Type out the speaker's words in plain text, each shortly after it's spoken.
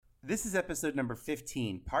This is episode number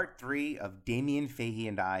 15, part 3 of Damien Fahey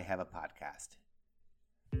and I Have a Podcast.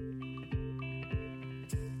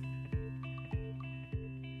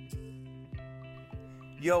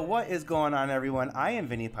 Yo, what is going on, everyone? I am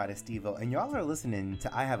Vinny Potestivo, and y'all are listening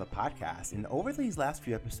to I Have a Podcast. And over these last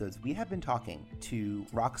few episodes, we have been talking to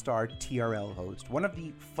Rockstar TRL host, one of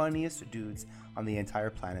the funniest dudes on the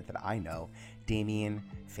entire planet that I know, Damien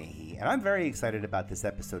Fahey. And I'm very excited about this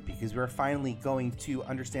episode because we're finally going to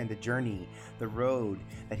understand the journey, the road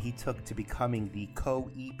that he took to becoming the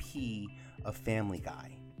co-EP of Family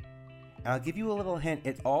Guy. And I'll give you a little hint.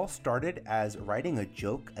 It all started as writing a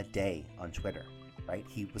joke a day on Twitter. Right?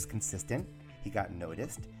 He was consistent. He got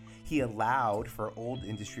noticed. He allowed for old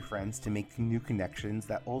industry friends to make new connections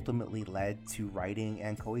that ultimately led to writing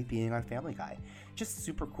and co-EPing on Family Guy. Just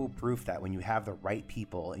super cool proof that when you have the right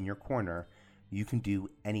people in your corner, you can do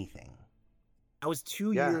anything. I was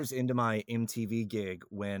 2 years into my MTV gig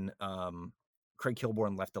when Craig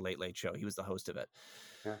Kilborn left The Late Late Show. He was the host of it.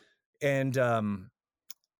 Yeah.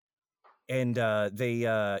 And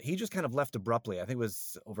he just kind of left abruptly. I think it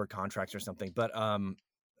was over contracts or something. But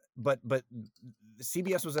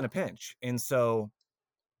CBS was in a pinch, and so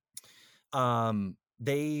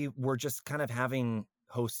they were just kind of having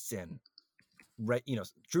hosts in. Right,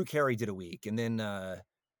 Drew Carey did a week, and then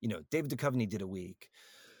David Duchovny did a week,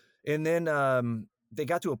 and then they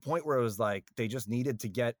got to a point where it was like they just needed to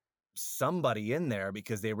get somebody in there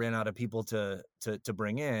because they ran out of people to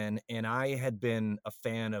bring in. And I had been a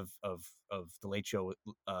fan of the Late Show,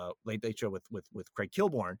 Late Late Show with Craig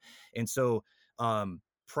Kilborn. And so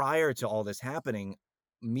prior to all this happening,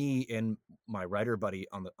 me and my writer buddy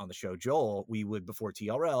on the show, Joel, we would, before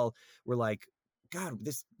TRL, were like, God,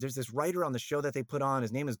 there's this writer on the show that they put on.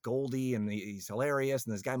 His name is Goldie, and he's hilarious.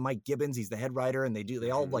 And this guy, Mike Gibbons, he's the head writer, and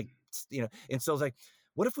they all like, and so I was like,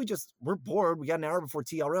 what if we're bored, we got an hour before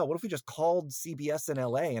TRL, what if we just called CBS in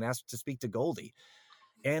LA and asked to speak to Goldie?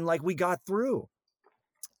 And like, we got through.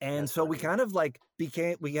 And that's so funny. We kind of like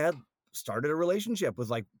started a relationship with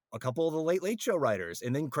like a couple of the Late Late Show writers.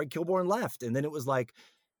 And then Craig Kilborn left. And then it was like,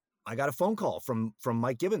 I got a phone call from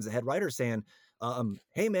Mike Gibbons, the head writer, saying,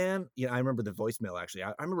 hey man, I remember the voicemail actually.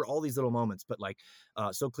 I remember all these little moments, but like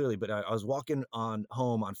so clearly. But I was walking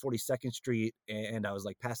home on 42nd Street, and I was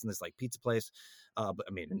like passing this like pizza place. But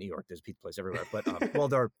I mean, in New York, there's pizza place everywhere. But well,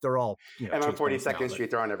 they're all and on 42nd Street,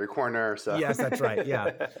 they're on every corner. So yes, that's right.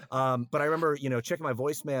 Yeah. But I remember checking my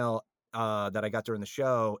voicemail that I got during the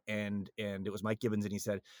show, and it was Mike Gibbons, and he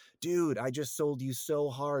said, dude, I just sold you so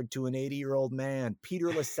hard to an 80-year-old man,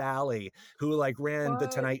 Peter LaSalle, who like ran The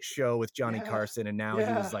Tonight Show with Johnny Carson, and now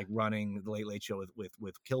he was like running The Late Late Show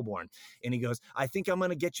with Kilborn. And he goes, I think I'm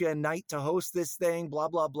going to get you a night to host this thing, blah,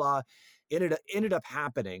 blah, blah. It ended up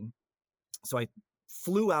happening. So I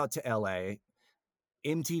flew out to LA.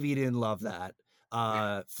 MTV didn't love that.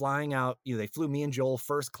 Flying out, they flew me and Joel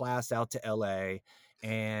first class out to LA.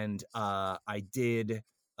 And I think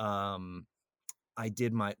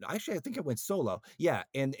I went solo. Yeah.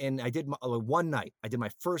 And I did one night. I did my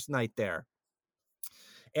first night there.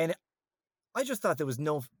 And I just thought there was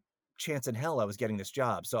no chance in hell I was getting this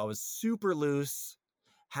job. So I was super loose,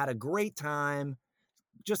 had a great time.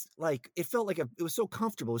 Just like, it felt like it was so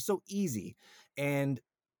comfortable. It was so easy. And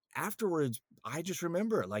afterwards, I just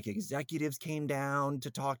remember like executives came down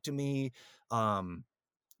to talk to me,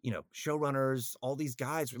 showrunners, all these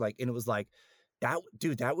guys were like, and it was like, that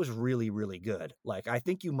was really, really good. Like, I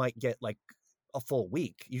think you might get like a full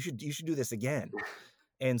week. You should do this again.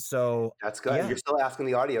 And so that's good. Yeah. You're still asking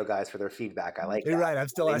the audio guys for their feedback. I like that. You're right. I'm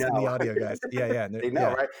still asking the audio guys. Yeah. They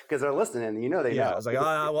know, right? Because they're listening. They know. I was like,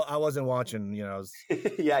 I wasn't watching, I was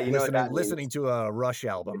listening to a Rush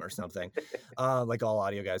album or something, like all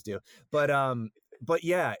audio guys do. But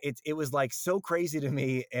yeah, it was like so crazy to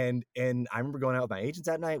me. And I remember going out with my agents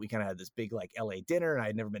that night. We kind of had this big like LA dinner, and I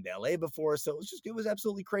had never been to LA before. So it was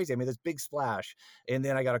absolutely crazy. I mean, this big splash. And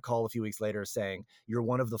then I got a call a few weeks later saying, you're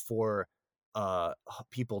one of the 4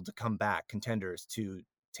 people to come back, contenders to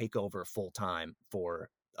take over full time for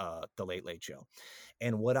the Late Late Show.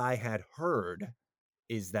 And what I had heard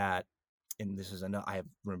is that, and this is I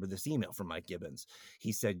remember this email from Mike Gibbons.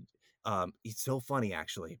 He said, it's so funny,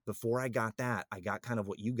 actually. Before I got that, I got kind of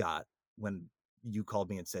what you got when you called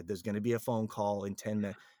me and said, there's going to be a phone call in 10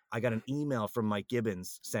 minutes. I got an email from Mike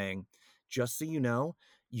Gibbons saying, just so you know,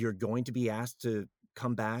 you're going to be asked to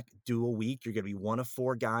come back, do a week. You're going to be one of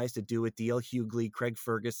 4 guys to do it. D.L. Hughley, Craig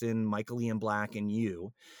Ferguson, Michael Ian Black, and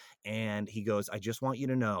you. And he goes, I just want you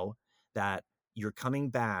to know that you're coming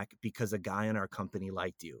back because a guy in our company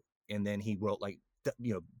liked you. And then he wrote like,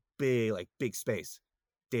 big space,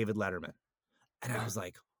 David Letterman. And I was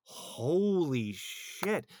like, holy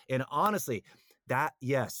shit. And honestly, that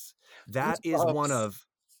is Goosebumps.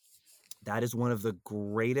 that is one of the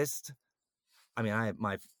greatest. I mean,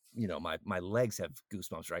 my legs have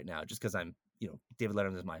goosebumps right now just because I'm, David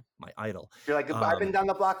Letterman is my idol. You're like, I've been down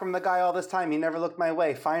the block from the guy all this time. He never looked my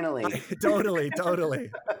way. Finally. Totally.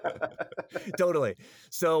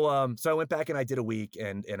 So I went back and I did a week,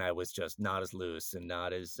 and I was just not as loose and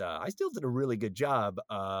not as I still did a really good job,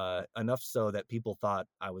 enough so that people thought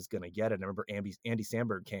I was going to get it. And I remember Andy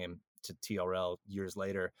Samberg came to TRL years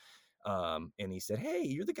later. And he said, "Hey,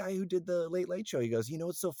 you're the guy who did the Late Late Show." He goes,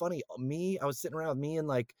 "It's so funny. I was sitting around with me and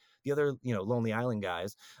like the other, Lonely Island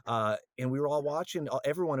guys. And we were all watching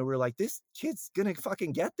everyone, and we were like, this kid's going to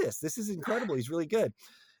fucking get this. This is incredible. He's really good."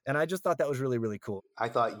 And I just thought that was really, really cool. I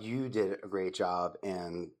thought you did a great job,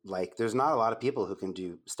 and like, there's not a lot of people who can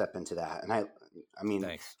step into that. And I mean,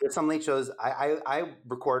 Thanks. there's some late shows. I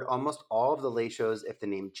record almost all of the late shows if the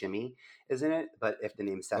name Jimmy is in it, but if the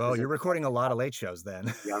name Seth, you're recording a lot of late shows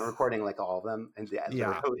then. Yeah, I'm recording like all of them, and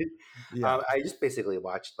Yeah. I just basically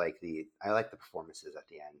watched I like the performances at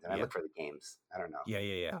the end, and I look for the games. I don't know.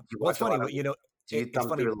 Yeah. Well, it's funny, do you thumb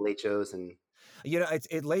through the late shows and?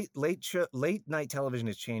 Late night television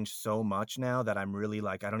has changed so much now that I'm really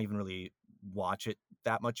like, I don't even really watch it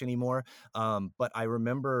that much anymore. But I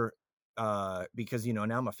remember, because, now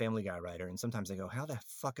I'm a Family Guy writer, and sometimes I go, how the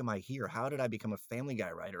fuck am I here? How did I become a Family Guy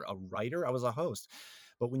writer? A writer? I was a host.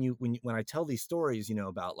 But when I tell these stories,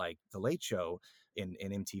 about like the Late Show in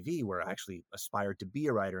MTV, where I actually aspired to be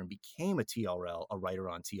a writer and became a writer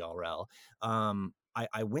on TRL,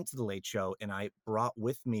 I went to the Late Show and I brought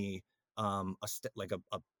with me a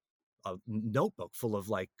notebook full of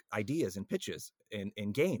like ideas and pitches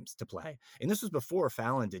and games to play. And this was before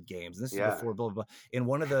Fallon did games. And this is before blah, blah, blah. And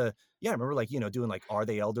one of the, I remember like, doing like, are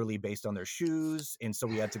they elderly based on their shoes? And so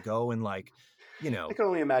we had to go and like, I can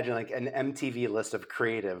only imagine like an MTV list of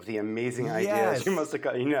creative, the amazing ideas you must have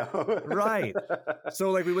got, Right. So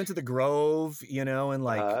like we went to the Grove, and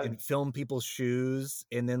like and filmed people's shoes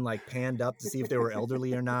and then like panned up to see if they were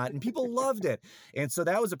elderly or not. And people loved it. And so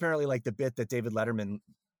that was apparently like the bit that David Letterman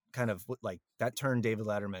kind of like that turned David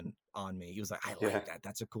Letterman on me. He was like, I like that.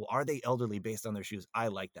 That's a cool. Are they elderly based on their shoes? I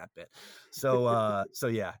like that bit. So, so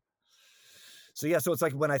it's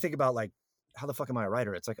like when I think about like, how the fuck am I a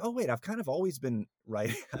writer? It's like, oh wait, I've kind of always been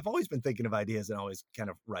writing. I've always been thinking of ideas and always kind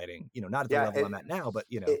of writing, not at the level I'm at now, but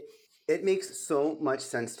It makes so much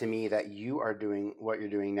sense to me that you are doing what you're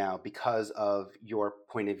doing now because of your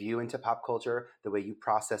point of view into pop culture, the way you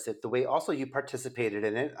process it, the way also you participated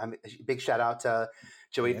in it. Big shout out to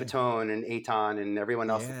Joey Fatone and Eitan and everyone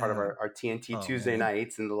else as part of our TNT Tuesday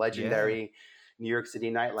nights and the legendary New York City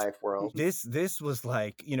nightlife world. This was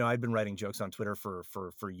like, I'd been writing jokes on Twitter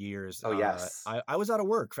for years. Oh, yes. I was out of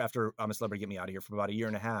work after I'm a Celebrity, Get Me Out of Here for about a year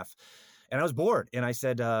and a half. And I was bored. And I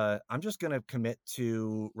said, I'm just going to commit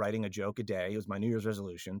to writing a joke a day. It was my New Year's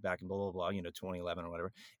resolution back in blah, blah, blah, 2011 or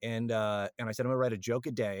whatever. And I said, I'm going to write a joke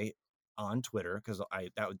a day on Twitter, because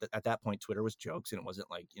at that point Twitter was jokes and it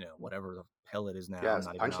wasn't like whatever the hell it is now. I'm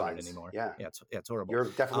not even on it anymore. It's horrible. You're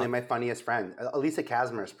definitely my funniest friend. Elisa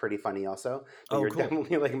Kazmer is pretty funny also. But you're cool.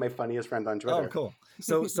 Definitely like my funniest friend on Twitter. Oh, cool.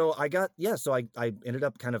 So I ended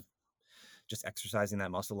up kind of just exercising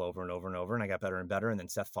that muscle over and over and over, and I got better and better. And then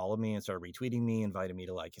Seth followed me and started retweeting me, invited me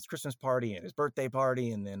to like his Christmas party and his birthday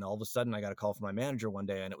party, and then all of a sudden I got a call from my manager one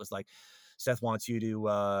day, and it was like, Seth wants you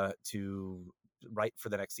to write for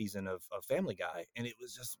the next season of Family Guy. And it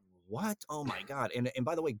was just, what? Oh my God. And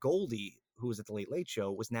by the way, Goldie, who was at the Late Late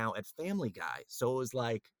Show, was now at Family Guy. So it was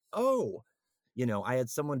like, oh, I had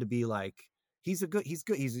someone to be like, he's good.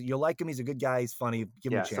 You'll like him. He's a good guy. He's funny.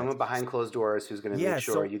 Give him a chance. Someone behind closed doors who's going to make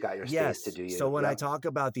sure you got your space to do you. So when I talk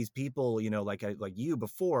about these people, like you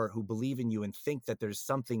before, who believe in you and think that there's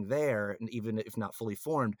something there, and even if not fully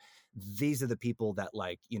formed, these are the people that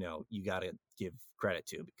you got to give credit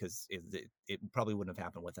to, because it probably wouldn't have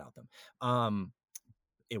happened without them.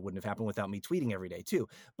 It wouldn't have happened without me tweeting every day too.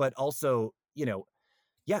 But also,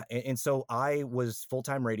 and so I was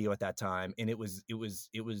full-time radio at that time, and it was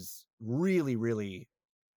really, really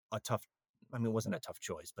a tough. I mean, it wasn't a tough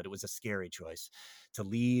choice, but it was a scary choice to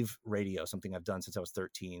leave radio, something I've done since I was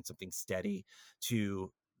 13, something steady,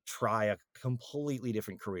 to try a completely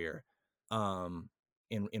different career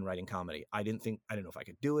in writing comedy. I didn't know if I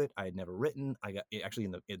could do it. I had never written. I got actually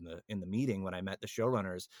in the meeting when I met the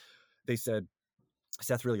showrunners, they said,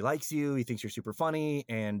 Seth really likes you. He thinks you're super funny,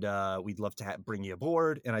 and we'd love to bring you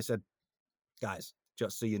aboard. And I said, guys,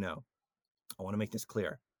 just so you know, I want to make this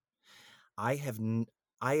clear. I have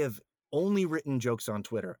only written jokes on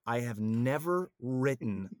Twitter. I have never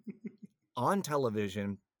written on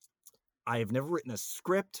television I have never written a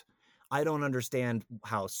script. I don't understand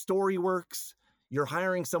how story works. You're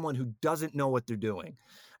hiring someone who doesn't know what they're doing.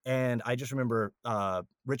 And I just remember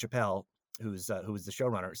Rich Appel, who was the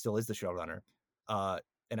showrunner, still is the showrunner.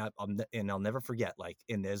 And I'll never forget, like,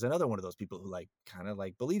 and there's another one of those people who like kind of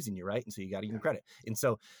like believes in you, right? And so you got to give him credit. And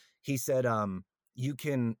so he said, you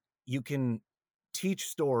can teach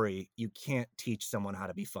story, you can't teach someone how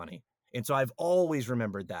to be funny. And so I've always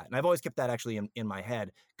remembered that, and I've always kept that actually in my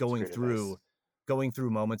head going through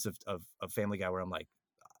moments of Family Guy where I'm like,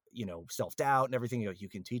 self-doubt and everything. You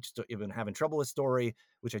can teach, even having trouble with story,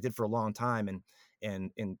 which I did for a long time,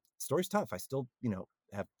 and story's tough. I still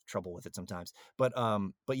have trouble with it sometimes, but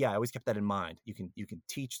yeah, I always kept that in mind. You can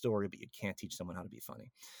teach story, but you can't teach someone how to be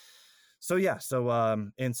funny. So yeah,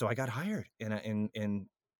 and so I got hired, and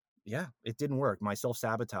yeah, it didn't work. My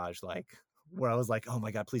self-sabotage, like, where I was like, oh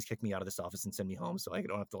my God, please kick me out of this office and send me home so I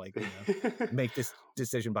don't have to like make this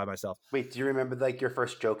decision by myself. Wait, do you remember like your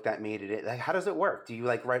first joke that made it? Like, how does it work? Do you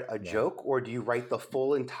like write a joke, or do you write the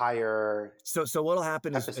full entire So what'll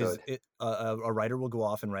happen episode? is a writer will go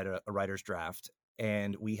off and write a writer's draft,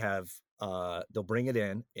 and we have they'll bring it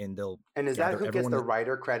in, and is that who gets the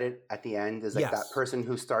writer credit at the end? Is like that person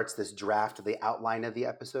who starts this draft, the outline of the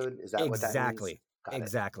episode? Is that what that means?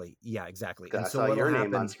 Exactly. Yeah, exactly. And I saw your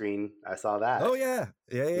name on screen. I saw that. Oh yeah.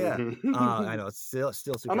 I know, it's still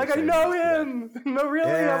super. I'm like, I know him. No,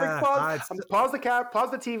 really. Yeah, I'm like, pause the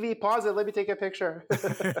TV, pause it. Let me take a picture.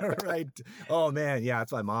 Right. Oh man, yeah,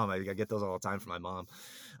 that's my mom. I get those all the time from my mom.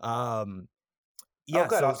 Yeah, oh,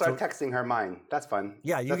 good. I'll start texting her mine. That's fun.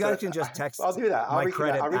 Yeah, you guys can just text. I'll do that. My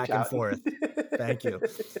credit back and forth. Thank you.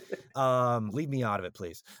 Leave me out of it,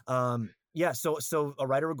 please. Yeah, so a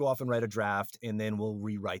writer will go off and write a draft, and then we'll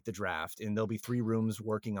rewrite the draft, and there'll be 3 rooms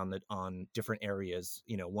working on different areas.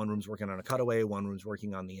 One room's working on a cutaway, one room's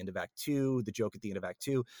working on the end of Act 2, the joke at the end of Act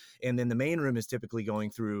 2, and then the main room is typically going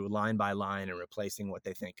through line by line and replacing what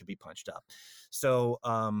they think could be punched up. So,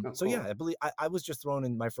 cool. So yeah, I believe I was just thrown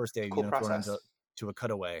in my first day, cool thrown into a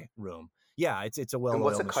cutaway room. Yeah, it's a well-oiled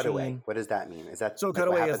machine. And what's a cutaway? What does that mean? Is that so?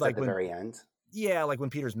 Cutaway is like at the very end. Yeah, like when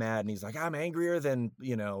Peter's mad and he's like, I'm angrier than,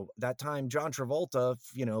 that time John Travolta,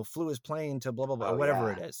 flew his plane to blah, blah, blah, whatever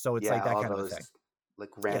it is. So it's like that kind of thing.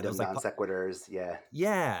 Like random non sequiturs. Yeah.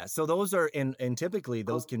 Yeah. So those are, and typically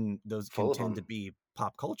those can tend to be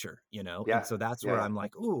pop culture, Yeah. And so that's where I'm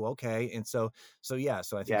like, ooh, okay. And so yeah.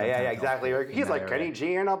 So I think. Yeah, exactly. He's like Kenny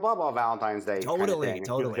G and a blah, blah Valentine's Day. Totally.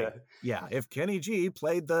 Yeah. If Kenny G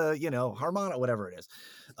played the, harmonica, whatever it is.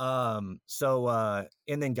 And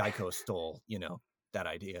then Geico stole, that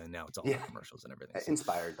idea, and now it's all commercials and everything. So.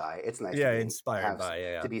 Inspired by. It's nice. Yeah, inspired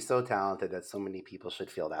by. To be so talented that so many people should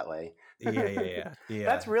feel that way. Yeah.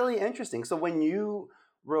 That's really interesting. So when you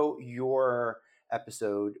wrote your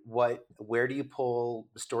episode, where do you pull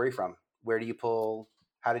the story from?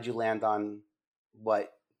 How did you land on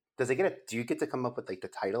what? Do you get to come up with like the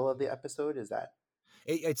title of the episode? Is that?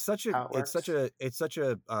 It's such a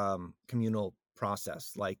communal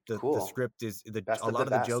process. Like the script is a lot of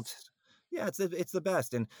the jokes. Yeah, it's the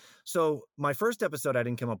best. And so my first episode, I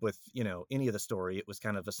didn't come up with, any of the story. It was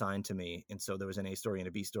kind of assigned to me. And so there was an A story and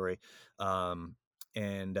a B story. That's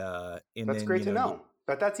great to know.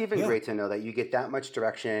 But that's even great to know that you get that much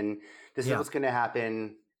direction. This is what's going to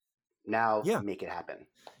happen. Now make it happen.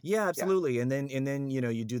 Yeah, absolutely. Yeah. And then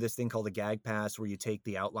you do this thing called a gag pass, where you take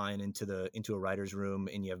the outline into a writer's room,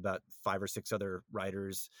 and you have about 5 or 6 other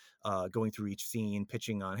writers going through each scene,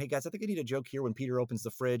 pitching on, hey guys, I think I need a joke here when Peter opens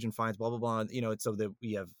the fridge and finds blah blah blah. So that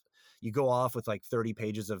you go off with like 30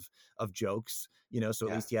 pages of jokes, so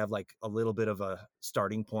at least you have like a little bit of a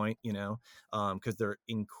starting point, because they're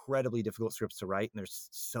incredibly difficult scripts to write, and they're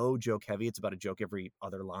so joke heavy. It's about a joke every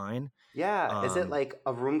other line. Yeah. Is it like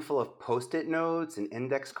a room full of Post-it notes and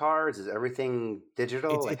index cards? Is everything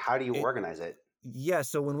digital? How do you organize it? Yeah.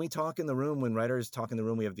 So when we talk in the room, when writers talk in the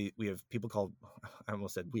room, we have people called, I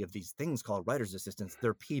almost said, we have these things called writer's assistants.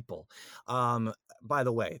 They're people. By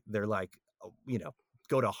the way, they're like,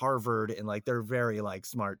 go to Harvard, and like they're very like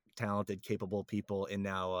smart, talented, capable people, and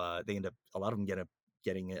now they end up, a lot of them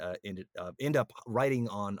end up writing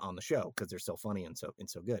on the show because they're so funny and so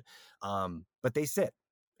good. But they sit,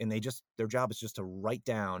 and their job is just to write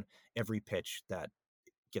down every pitch that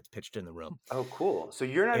gets pitched in the room. Oh, cool. So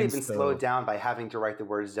you're not even slowed down by having to write the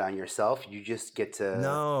words down yourself. You just get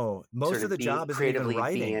to most of the job is creatively even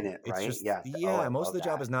writing. In it, right? Most of the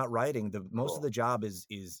job is not writing. Most of the job is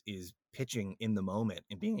pitching in the moment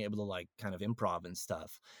and being able to like kind of improv and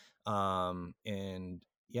stuff. And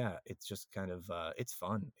yeah, it's just kind of it's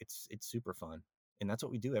fun. It's super fun. and that's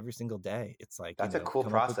what we do every single day. It's like, That's a cool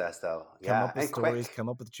process, though. come Yeah, up with and stories, quick. come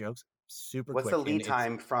up with jokes, super What's quick. the lead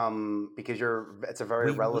time from, because it's a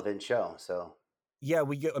very We relevant show, so. yeah,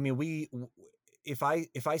 we get, I mean, if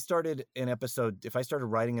I started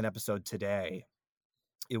writing an episode today,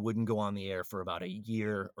 it wouldn't go on the air for about a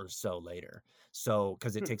year or so later. So,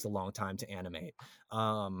 because it takes a long time to animate.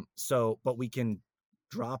 But we can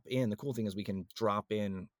drop in. The cool thing is we can drop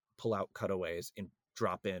in, pull out cutaways and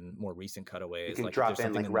drop in more recent cutaways. You can like drop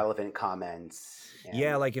in like relevant comments.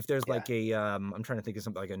 Yeah, like if there's like a I'm trying to think of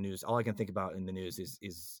something like a news. All I can think about in the news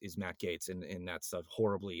is Matt Gaetz, and that's a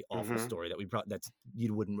horribly awful story that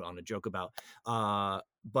you wouldn't want to joke about.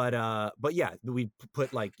 But yeah, we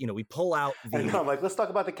put like, we pull out the. I know, like, let's talk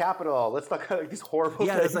about the Capitol. Let's talk about like, these horrible.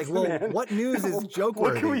 Yeah, things, it's like, well, man. what news is joke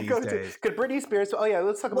worthy What can we these go days? to? Could Britney Spears? Oh yeah,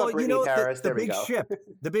 let's talk about Britney Paris. The big ship.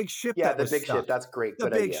 The big ship. Yeah, that the was big stuck. ship. That's great. The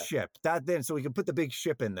Good big idea. ship. So we can put the big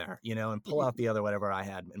ship in there, and pull out the other whatever I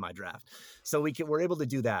had in my draft. So we're able to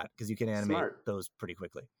do that because you can animate those pretty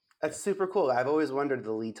quickly. That's super cool. I've always wondered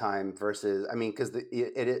the lead time versus, because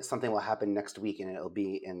it is something will happen next week and it'll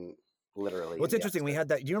be in literally. Well, it's interesting. We had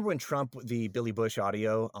that. Do you remember when Trump, the Billy Bush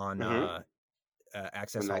audio on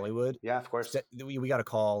Access Hollywood? Yeah, of course. We got a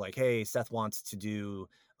call like, hey, Seth wants to do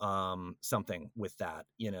something with that,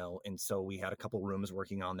 and so we had a couple rooms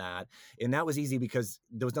working on that, and that was easy because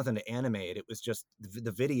there was nothing to animate. It was just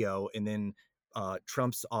the video and then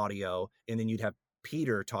Trump's audio, and then you'd have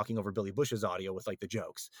Peter talking over Billy Bush's audio with like the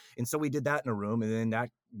jokes. And so we did that in a room, and then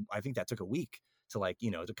I think that took a week to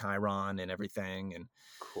to Chiron and everything. And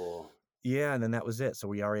cool. Yeah, and then that was it. So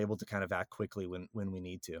we are able to kind of act quickly when we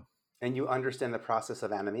need to. And you understand the process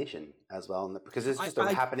of animation as well, because it's just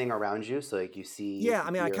happening around you. So like you see. Yeah,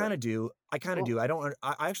 I kind of do. I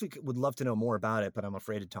actually would love to know more about it, but I'm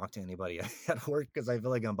afraid to talk to anybody at work because I feel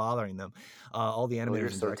like I'm bothering them. All the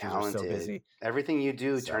animators and directors are so busy. Everything you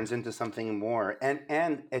do turns into something more, and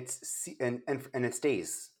it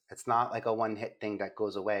stays. It's not like a one hit thing that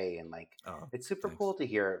goes away, and it's super cool to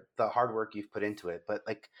hear the hard work you've put into it. But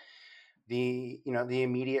like. The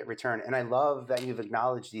immediate return, and I love that you've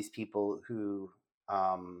acknowledged these people who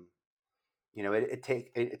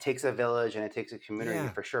it takes a village and it takes a community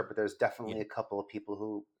for sure, but there's definitely a couple of people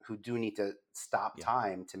who do need to stop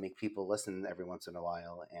time to make people listen every once in a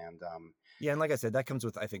while. And and like I said, that comes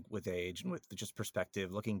with, I think, with age and with just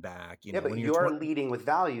perspective, looking back. But you're leading with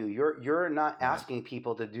value. You're not asking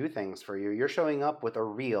people to do things for you. You're showing up with a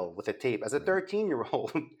reel, with a tape as a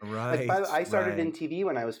 13-year-old. Right. I started in TV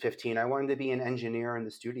when I was 15. I wanted to be an engineer in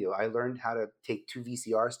the studio. I learned how to take 2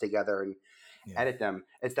 VCRs together and edit them.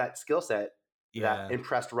 It's that skill set that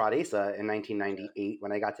impressed Rod Asa in 1998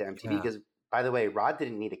 when I got to MTV. Because, by the way, Rod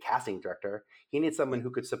didn't need a casting director. He needed someone who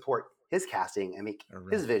could support his casting and make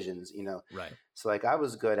his visions, Right. So like I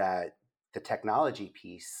was good at the technology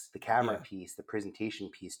piece, the camera piece, the presentation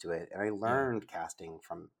piece to it. And I learned casting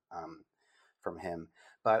from him.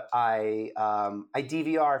 But I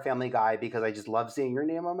DVR Family Guy because I just love seeing your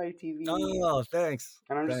name on my TV. Oh, thanks.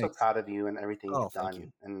 And I'm just so proud of you and everything you've done.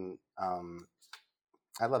 You. And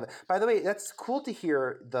I love it. By the way, that's cool to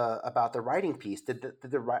hear about the writing piece.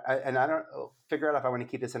 And I don't figure out if I want to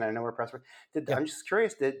keep this in. I know we're pressed. I'm just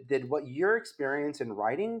curious. Did what your experience in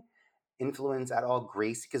writing influence at all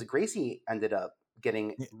Gracie? Because Gracie ended up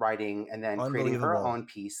getting writing and then creating her own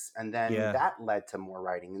piece, and then that led to more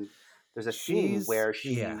writing. And there's a scene where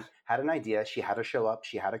she had an idea, she had to show up,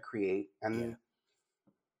 she had to create, and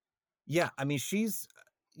she's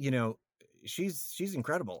she's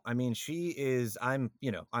incredible. I mean, she is. I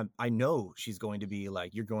know she's going to be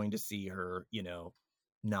like, you're going to see her,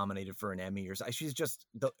 nominated for an Emmy or something.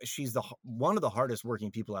 She's one of the hardest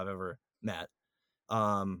working people I've ever met.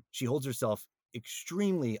 She holds herself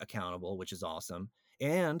extremely accountable, which is awesome.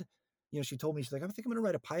 And she told me, she's like, I think I'm gonna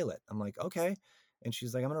write a pilot. I'm like, okay. And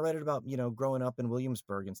she's like, I'm gonna write it about growing up in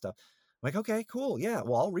Williamsburg and stuff. I'm like, okay, cool. Yeah,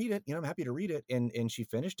 well, I'll read it. I'm happy to read it. And she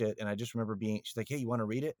finished it. And I just remember she's like, hey, you want to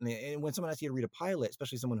read it? And when someone asks you to read a pilot,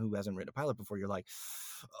 especially someone who hasn't written a pilot before, you're like,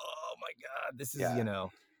 oh my God, this is,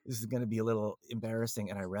 this is going to be a little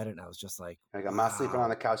embarrassing. And I read it and I was just like, I'm not sleeping on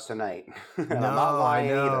the couch tonight. I'm not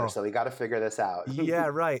lying either. So we got to figure this out. Yeah,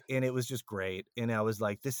 right. And it was just great. And I was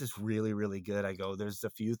like, this is really, really good. I go, there's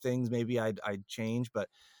a few things maybe I'd change, but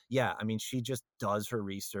yeah, I mean, she just does her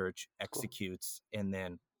research, executes, and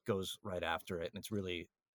then goes right after it. And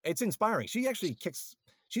it's inspiring. She actually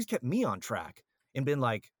she's kept me on track and been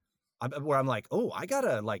like, where I'm like, oh, I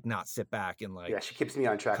gotta not sit back and she keeps me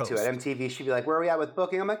on track too. At MTV, she'd be like, where are we at with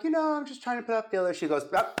booking? I'm like, I'm just trying to put up feelers. She goes,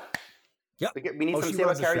 we need some Save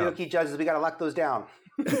Karaoke judges. We got to lock those down.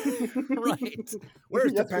 Right.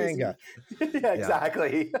 Where's Topanga? Yeah,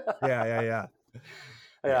 exactly. Yeah.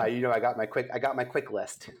 Yeah, I got my quick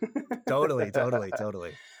list. Totally.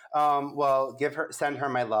 Well, send her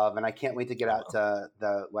my love, and I can't wait to get out to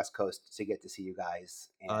the West Coast to get to see you guys.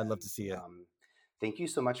 And, I'd love to see it. Thank you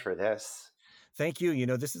so much for this. Thank you.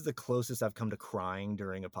 This is the closest I've come to crying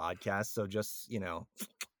during a podcast. So just,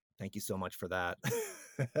 thank you so much for that.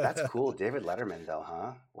 That's cool. David Letterman, though,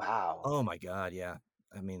 huh? Wow. Oh my God, yeah.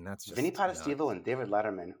 I mean, that's just Vinny Potestivo and David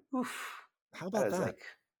Letterman. Oof. How about that?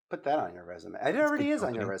 Put that on your resume. It already is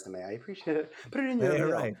on your resume. I appreciate it. Put it in your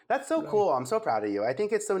reel. Right. That's so cool. I'm so proud of you. I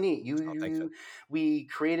think it's so neat. We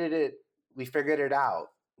created it. We figured it out.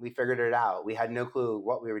 We had no clue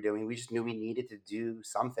what we were doing. We just knew we needed to do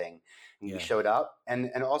something. And we showed up.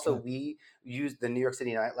 And also we used the New York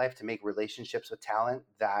City nightlife to make relationships with talent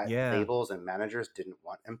that labels and managers didn't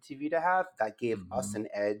want MTV to have. That gave us an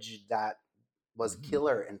edge that was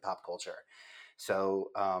killer in pop culture. So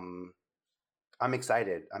I'm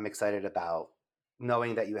excited. I'm excited about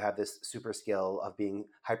knowing that you have this super skill of being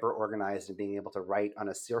hyper organized and being able to write on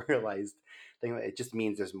a serialized thing. It just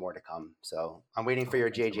means there's more to come. So I'm waiting for your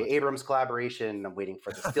J.J. Abrams collaboration. I'm waiting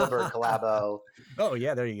for the Spielberg collabo. Oh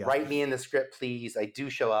yeah, there you go. Write me in the script, please. I do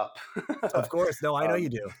show up. Of course. No, I know you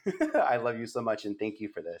do. I love you so much, and thank you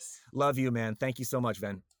for this. Love you, man. Thank you so much,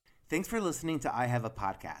 Ven. Thanks for listening to I Have a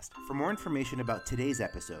Podcast. For more information about today's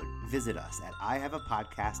episode, visit us at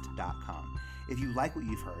ihaveapodcast.com. If you like what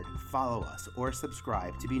you've heard, follow us or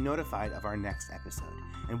subscribe to be notified of our next episode.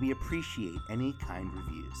 And we appreciate any kind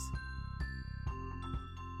reviews.